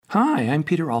Hi, I'm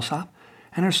Peter Alsop,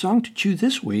 and our song to chew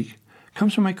this week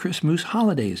comes from my Chris Moose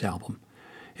Holidays album.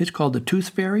 It's called The Tooth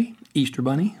Fairy, Easter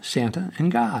Bunny, Santa,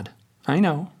 and God. I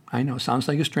know, sounds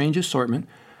like a strange assortment,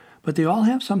 but they all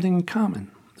have something in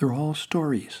common. They're all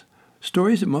stories.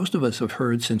 Stories that most of us have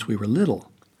heard since we were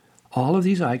little. All of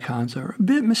these icons are a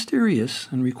bit mysterious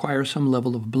and require some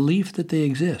level of belief that they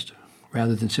exist,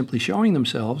 rather than simply showing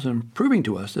themselves and proving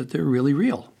to us that they're really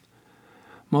real.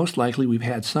 Most likely we've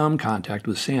had some contact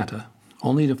with Santa,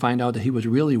 only to find out that he was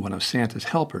really one of Santa's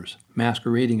helpers,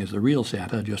 masquerading as the real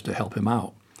Santa just to help him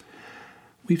out.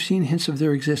 We've seen hints of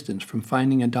their existence, from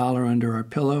finding $1 under our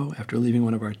pillow after leaving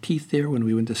one of our teeth there when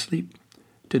we went to sleep,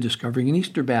 to discovering an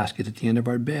Easter basket at the end of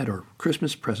our bed or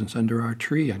Christmas presents under our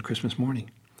tree on Christmas morning.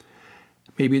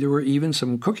 Maybe there were even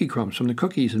some cookie crumbs from the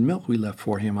cookies and milk we left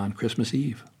for him on Christmas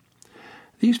Eve.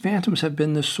 These phantoms have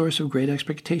been the source of great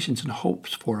expectations and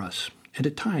hopes for us, and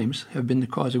at times have been the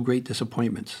cause of great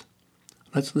disappointments.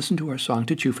 Let's listen to our song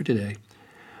to chew for today.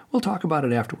 We'll talk about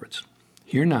it afterwards.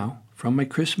 Here now, from my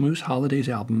Chris Moose Holidays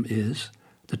album, is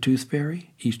The Tooth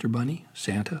Fairy, Easter Bunny,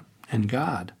 Santa, and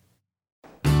God.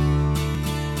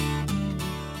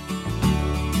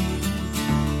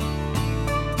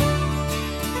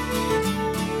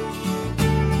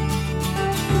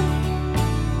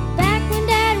 Back when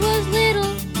Dad was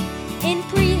little, in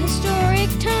prehistoric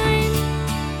time,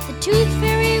 the Tooth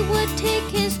Fairy would take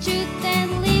his tooth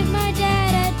and leave my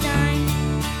dad a dime.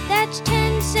 That's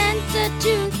 10 cents a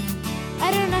tooth.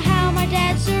 I don't know how my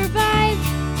dad survived.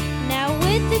 Now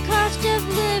with the cost of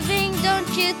living, don't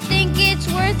you think it's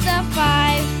worth a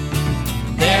 $5?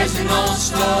 There's an old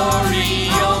story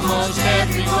almost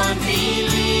everyone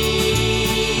believes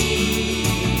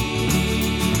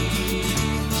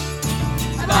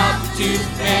about the Tooth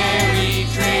Fairy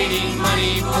trading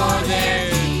money for their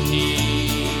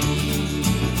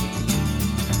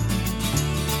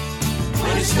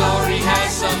when a story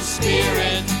has some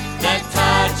spirit that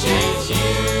touches you,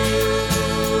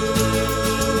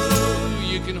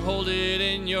 you can hold it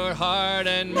in your heart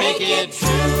and make it true.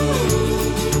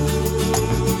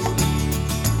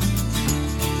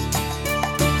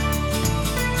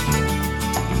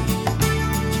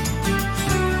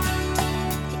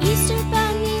 The Easter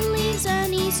Bunny leaves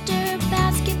an Easter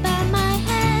basket by my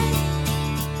head.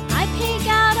 I pig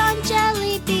out on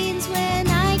jelly beans when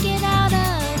I get out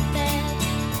of bed.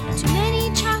 Too many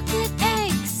chocolate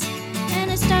eggs, and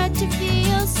I start to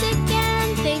feel sick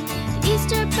and think the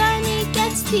Easter Bunny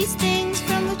gets these things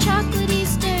from a chocolate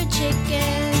Easter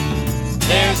chicken.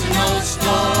 There's an old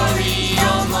story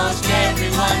almost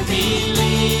everyone believes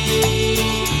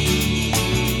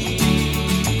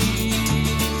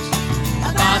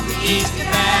about the Easter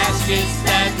baskets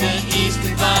that the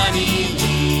Easter Bunny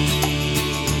leaves.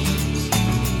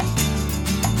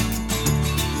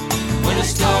 When a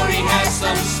story has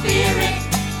some spirit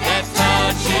that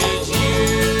touches you,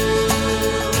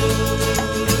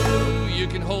 you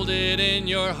can hold it in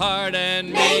your heart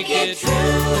and make it true.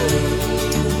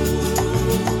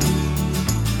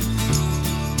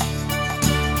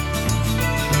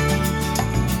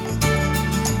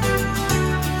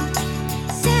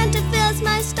 Santa fills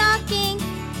my stocking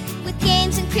with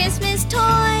games and Christmas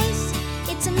toys.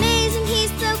 It's amazing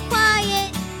he's so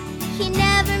quiet, he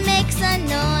never makes a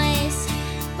noise.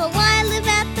 But why live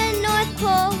at the North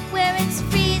Pole where it's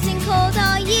freezing cold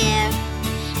all year?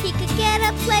 He could get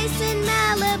a place in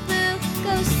Malibu,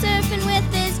 go surfing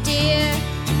with his deer.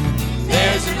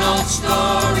 There's an old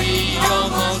story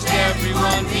almost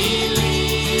everyone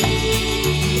believes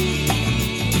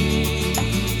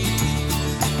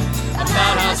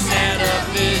about how Santa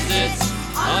visits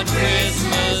on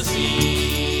Christmas Eve.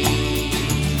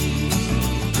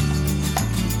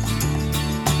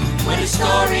 When a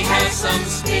story has some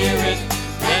spirit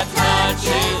that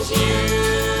touches you,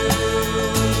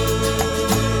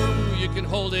 you can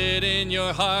hold it in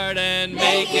your heart and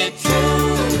make it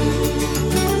true.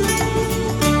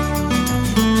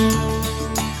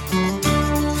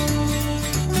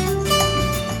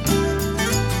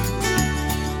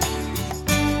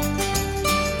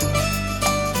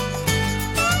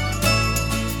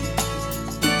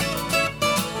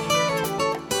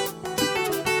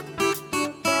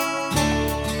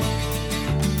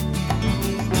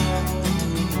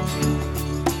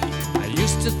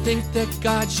 Think that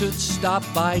God should stop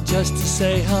by just to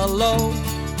say hello,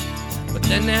 but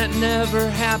then that never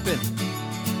happened,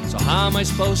 so how am I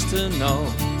supposed to know?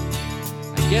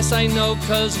 I guess I know,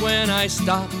 'cause when I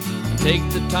stop and take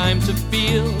the time to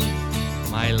feel,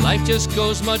 my life just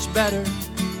goes much better.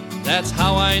 That's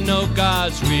how I know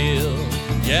God's real.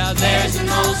 Yeah, there's an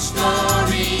old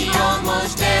story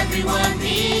almost everyone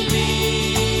believes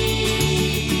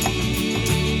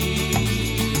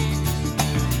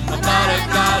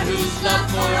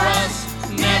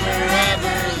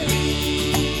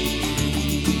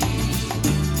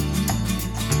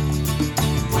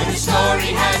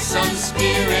some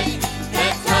spirit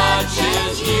that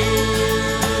touches you.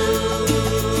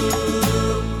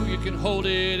 You can hold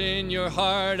it in your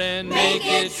heart and make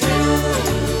it true.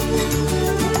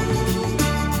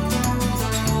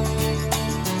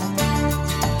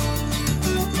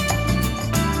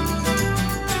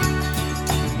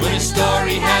 When a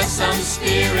story has some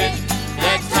spirit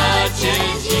that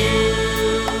touches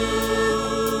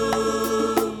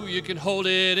you, you can hold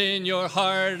it in your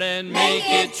heart and make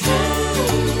it true.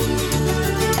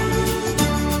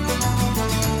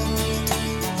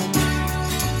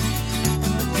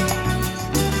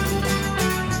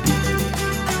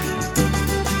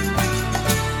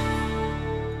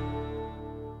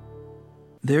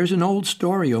 There's an old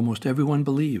story almost everyone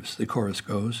believes, the chorus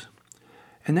goes.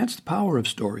 And that's the power of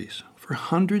stories. For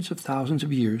hundreds of thousands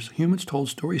of years, humans told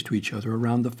stories to each other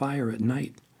around the fire at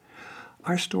night.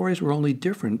 Our stories were only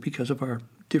different because of our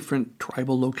different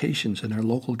tribal locations and our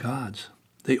local gods.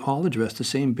 They all address the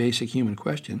same basic human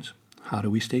questions. How do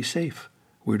we stay safe?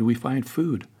 Where do we find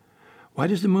food? Why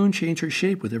does the moon change her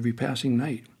shape with every passing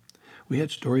night? We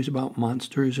had stories about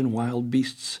monsters and wild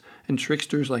beasts and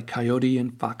tricksters like coyote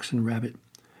and fox and rabbit.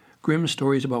 Grim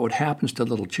stories about what happens to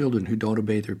little children who don't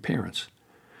obey their parents.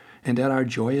 And at our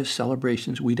joyous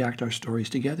celebrations, we'd act our stories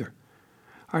together.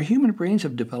 Our human brains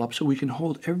have developed so we can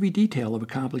hold every detail of a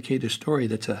complicated story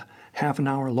that's a half an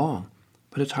hour long,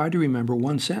 but it's hard to remember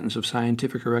one sentence of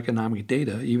scientific or economic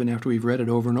data even after we've read it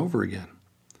over and over again.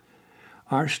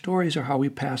 Our stories are how we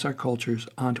pass our cultures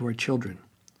on to our children.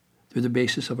 They're the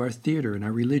basis of our theater and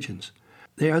our religions.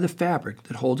 They are the fabric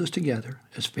that holds us together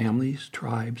as families,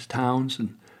 tribes, towns,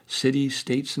 and cities,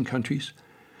 states, and countries.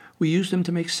 We use them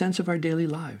to make sense of our daily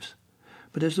lives.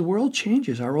 But as the world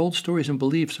changes, our old stories and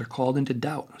beliefs are called into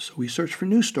doubt, so we search for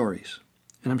new stories.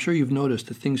 And I'm sure you've noticed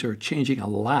that things are changing a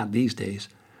lot these days,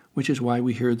 which is why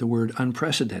we hear the word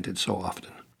unprecedented so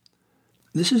often.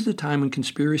 This is the time when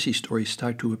conspiracy stories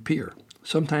start to appear.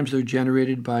 Sometimes they're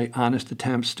generated by honest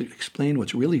attempts to explain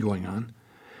what's really going on,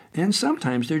 and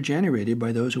sometimes they're generated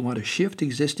by those who want to shift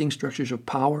existing structures of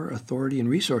power, authority, and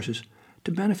resources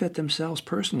to benefit themselves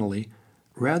personally,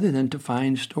 rather than to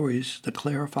find stories that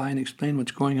clarify and explain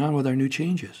what's going on with our new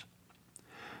changes.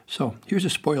 So, here's a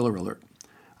spoiler alert.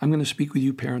 I'm going to speak with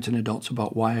you parents and adults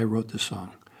about why I wrote this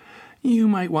song. You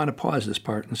might want to pause this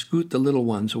part and scoot the little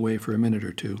ones away for a minute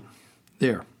or two.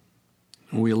 There.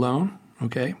 Are we alone?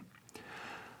 Okay.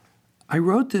 I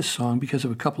wrote this song because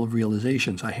of a couple of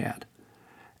realizations I had.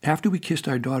 After we kissed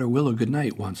our daughter Willow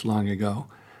goodnight once long ago,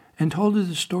 and told her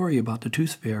the story about the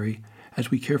tooth fairy as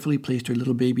we carefully placed her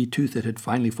little baby tooth that had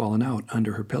finally fallen out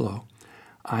under her pillow,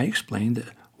 I explained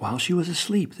that while she was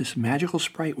asleep, this magical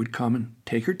sprite would come and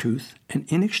take her tooth and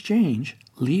in exchange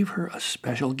leave her a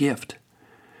special gift.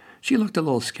 She looked a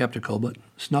little skeptical, but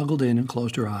snuggled in and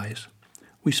closed her eyes.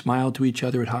 We smiled to each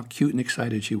other at how cute and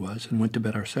excited she was and went to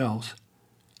bed ourselves,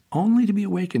 only to be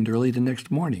awakened early the next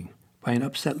morning by an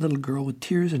upset little girl with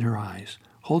tears in her eyes,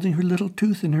 holding her little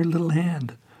tooth in her little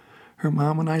hand. Her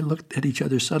mom and I looked at each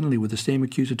other suddenly with the same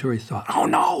accusatory thought. Oh,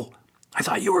 no! I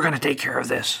thought you were going to take care of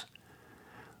this.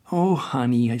 Oh,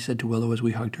 honey, I said to Willow as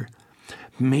we hugged her.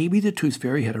 Maybe the tooth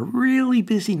fairy had a really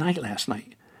busy night last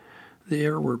night.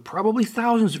 There were probably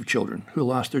thousands of children who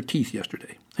lost their teeth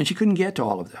yesterday, and she couldn't get to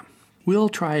all of them. We'll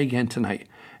try again tonight,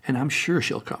 and I'm sure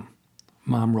she'll come.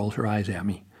 Mom rolled her eyes at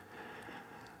me.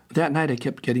 That night I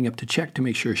kept getting up to check to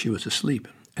make sure she was asleep,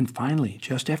 and finally,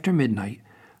 just after midnight,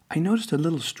 I noticed a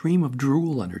little stream of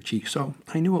drool on her cheek, so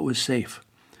I knew it was safe.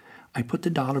 I put the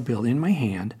dollar bill in my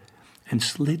hand and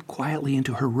slid quietly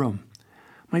into her room.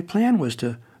 My plan was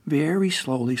to very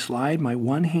slowly slide my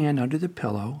one hand under the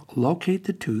pillow, locate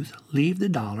the tooth, leave the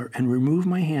dollar, and remove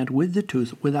my hand with the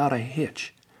tooth without a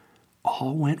hitch.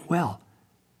 All went well,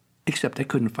 except I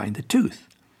couldn't find the tooth.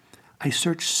 I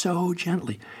searched so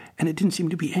gently, and it didn't seem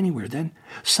to be anywhere. Then,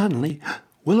 suddenly,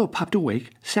 Willow popped awake,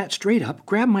 sat straight up,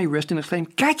 grabbed my wrist, and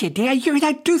exclaimed, "Gotcha, Dad! You're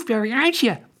that tooth fairy, aren't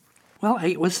you?" Well,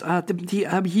 I was I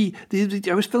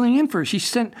was filling in for her. She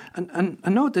sent a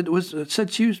note that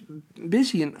said she was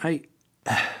busy, and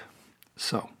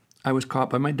So I was caught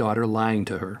by my daughter lying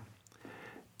to her.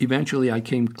 Eventually, I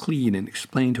came clean and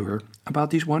explained to her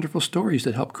about these wonderful stories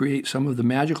that help create some of the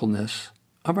magicalness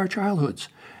of our childhoods.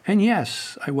 And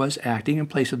yes, I was acting in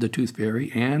place of the tooth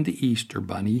fairy and the Easter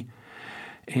bunny,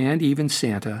 and even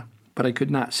Santa, but I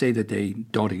could not say that they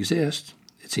don't exist.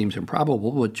 It seems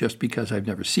improbable, but just because I've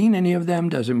never seen any of them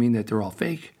doesn't mean that they're all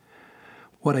fake.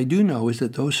 What I do know is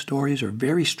that those stories are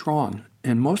very strong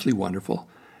and mostly wonderful,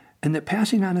 and that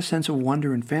passing on a sense of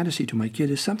wonder and fantasy to my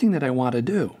kid is something that I want to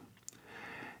do.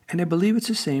 And I believe it's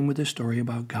the same with the story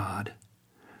about God.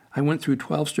 I went through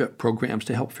 12-step programs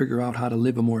to help figure out how to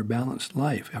live a more balanced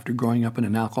life after growing up in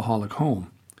an alcoholic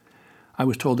home. I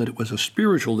was told that it was a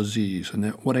spiritual disease and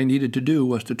that what I needed to do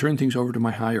was to turn things over to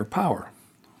my higher power.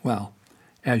 Well,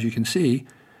 as you can see,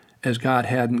 as God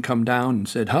hadn't come down and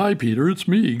said, "Hi, Peter, it's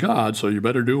me, God, so you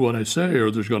better do what I say or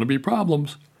there's going to be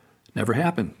problems," never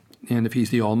happened. And if he's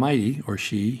the Almighty, or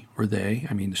she, or they,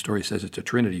 the story says it's a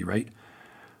Trinity, right?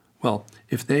 Well,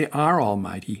 if they are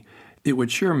Almighty, it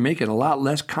would sure make it a lot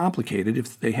less complicated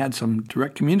if they had some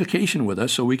direct communication with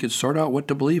us so we could sort out what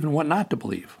to believe and what not to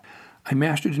believe. I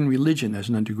mastered in religion as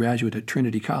an undergraduate at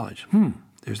Trinity College.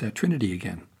 There's that Trinity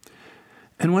again.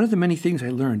 And one of the many things I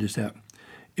learned is that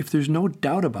if there's no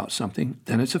doubt about something,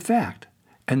 then it's a fact.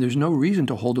 And there's no reason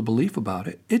to hold a belief about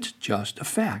it. It's just a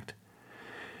fact.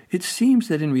 It seems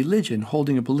that in religion,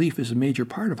 holding a belief is a major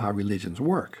part of how religions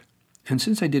work. And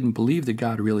since I didn't believe that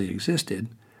God really existed,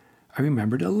 I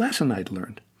remembered a lesson I'd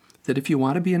learned, that if you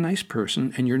want to be a nice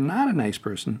person and you're not a nice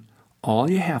person, all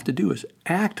you have to do is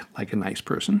act like a nice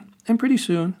person, and pretty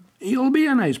soon you'll be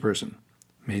a nice person.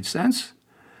 Made sense?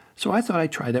 So I thought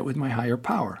I'd try that with my higher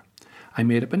power. I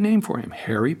made up a name for him,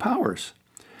 Harry Powers.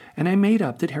 And I made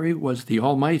up that Harry was the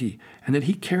Almighty and that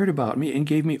he cared about me and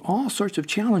gave me all sorts of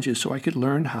challenges so I could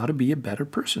learn how to be a better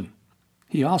person.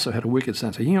 He also had a wicked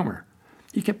sense of humor.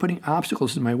 He kept putting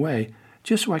obstacles in my way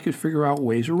just so I could figure out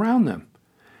ways around them.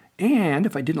 And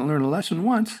if I didn't learn a lesson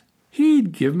once,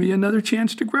 he'd give me another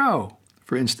chance to grow.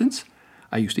 For instance,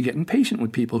 I used to get impatient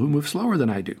with people who move slower than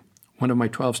I do. One of my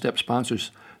 12-step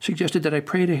sponsors suggested that I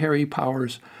pray to Harry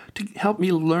Powers to help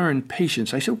me learn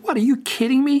patience. I said, "What, are you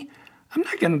kidding me? I'm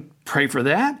not going to pray for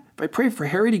that. If I pray for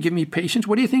Harry to give me patience,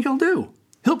 what do you think he'll do?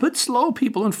 He'll put slow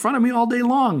people in front of me all day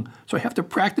long, so I have to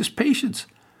practice patience.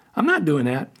 I'm not doing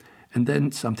that." And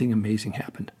then something amazing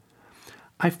happened.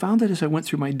 I found that as I went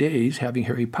through my days, having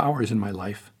Harry Powers in my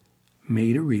life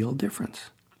made a real difference.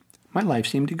 My life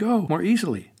seemed to go more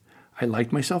easily. I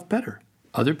liked myself better.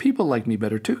 Other people liked me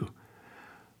better too.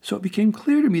 So it became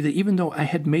clear to me that even though I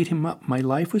had made him up, my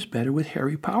life was better with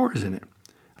Harry Powers in it.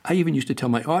 I even used to tell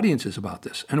my audiences about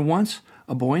this. And once,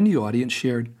 a boy in the audience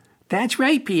shared, "That's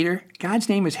right, Peter. God's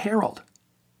name is Harold."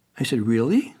 I said,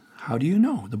 "Really? How do you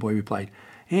know?" The boy replied,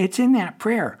 "It's in that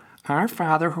prayer. Our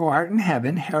Father who art in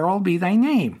heaven, hallowed be thy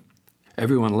name."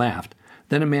 Everyone laughed.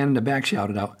 Then a man in the back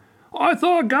shouted out, "I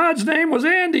thought God's name was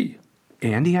Andy."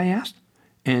 "Andy?" I asked.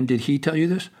 "And did he tell you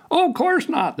this?" "Oh, of course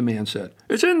not," the man said.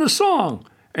 "It's in the song.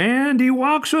 And he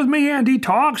walks with me, and he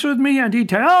talks with me, and he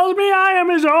tells me I am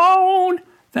his own."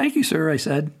 "Thank you, sir," I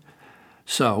said.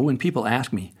 So when people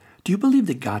ask me, "Do you believe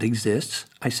that God exists?"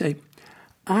 I say,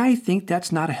 I think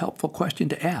that's not a helpful question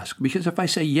to ask, because if I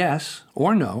say yes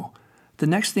or no, the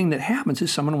next thing that happens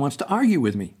is someone wants to argue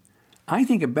with me. I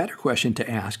think a better question to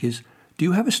ask is, do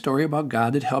you have a story about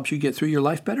God that helps you get through your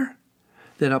life better?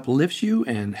 That uplifts you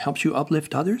and helps you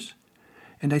uplift others?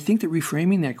 And I think that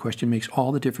reframing that question makes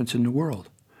all the difference in the world.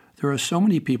 There are so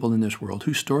many people in this world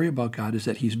whose story about God is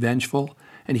that he's vengeful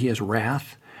and he has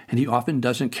wrath and he often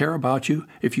doesn't care about you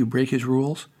if you break his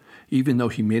rules. Even though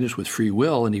he made us with free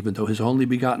will and even though his only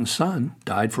begotten Son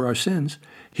died for our sins,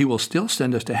 he will still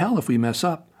send us to hell if we mess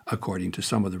up, according to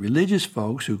some of the religious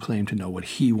folks who claim to know what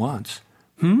he wants.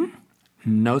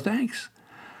 No thanks.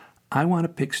 I want to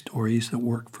pick stories that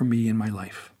work for me in my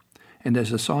life. And as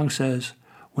the song says,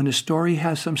 when a story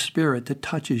has some spirit that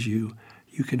touches you,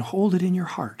 you can hold it in your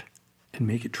heart and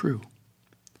make it true.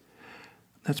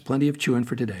 That's plenty of chewing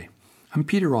for today. I'm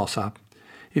Peter Alsop.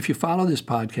 If you follow this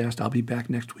podcast, I'll be back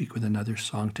next week with another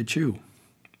song to chew.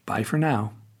 Bye for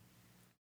now.